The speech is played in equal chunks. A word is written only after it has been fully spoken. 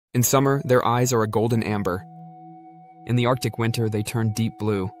In summer, their eyes are a golden amber. In the Arctic winter, they turn deep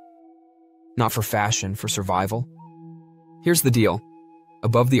blue. Not for fashion, for survival. Here's the deal.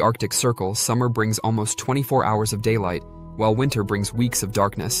 Above the Arctic Circle, summer brings almost 24 hours of daylight, while winter brings weeks of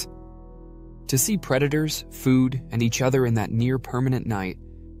darkness. To see predators, food, and each other in that near-permanent night,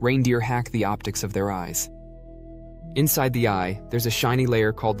 reindeer hack the optics of their eyes. Inside the eye, there's a shiny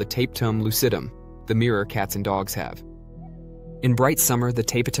layer called the tapetum lucidum, the mirror cats and dogs have. In bright summer, the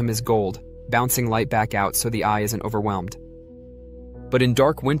tapetum is gold, bouncing light back out so the eye isn't overwhelmed. But in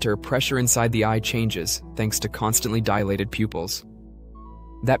dark winter, pressure inside the eye changes, thanks to constantly dilated pupils.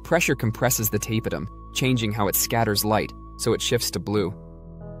 That pressure compresses the tapetum, changing how it scatters light, so it shifts to blue.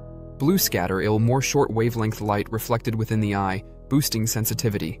 Blue scatter more short wavelength light reflected within the eye, boosting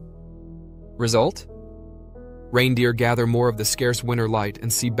sensitivity. Result? Reindeer gather more of the scarce winter light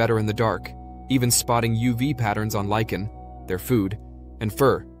and see better in the dark, even spotting UV patterns on lichen, their food, and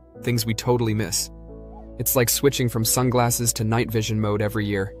fur, things we totally miss. It's like switching from sunglasses to night vision mode every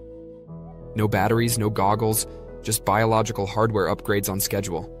year. No batteries, no goggles, just biological hardware upgrades on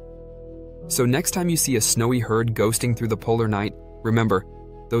schedule. So next time you see a snowy herd ghosting through the polar night, remember,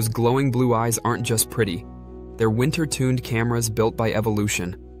 those glowing blue eyes aren't just pretty. They're winter-tuned cameras built by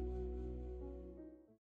evolution.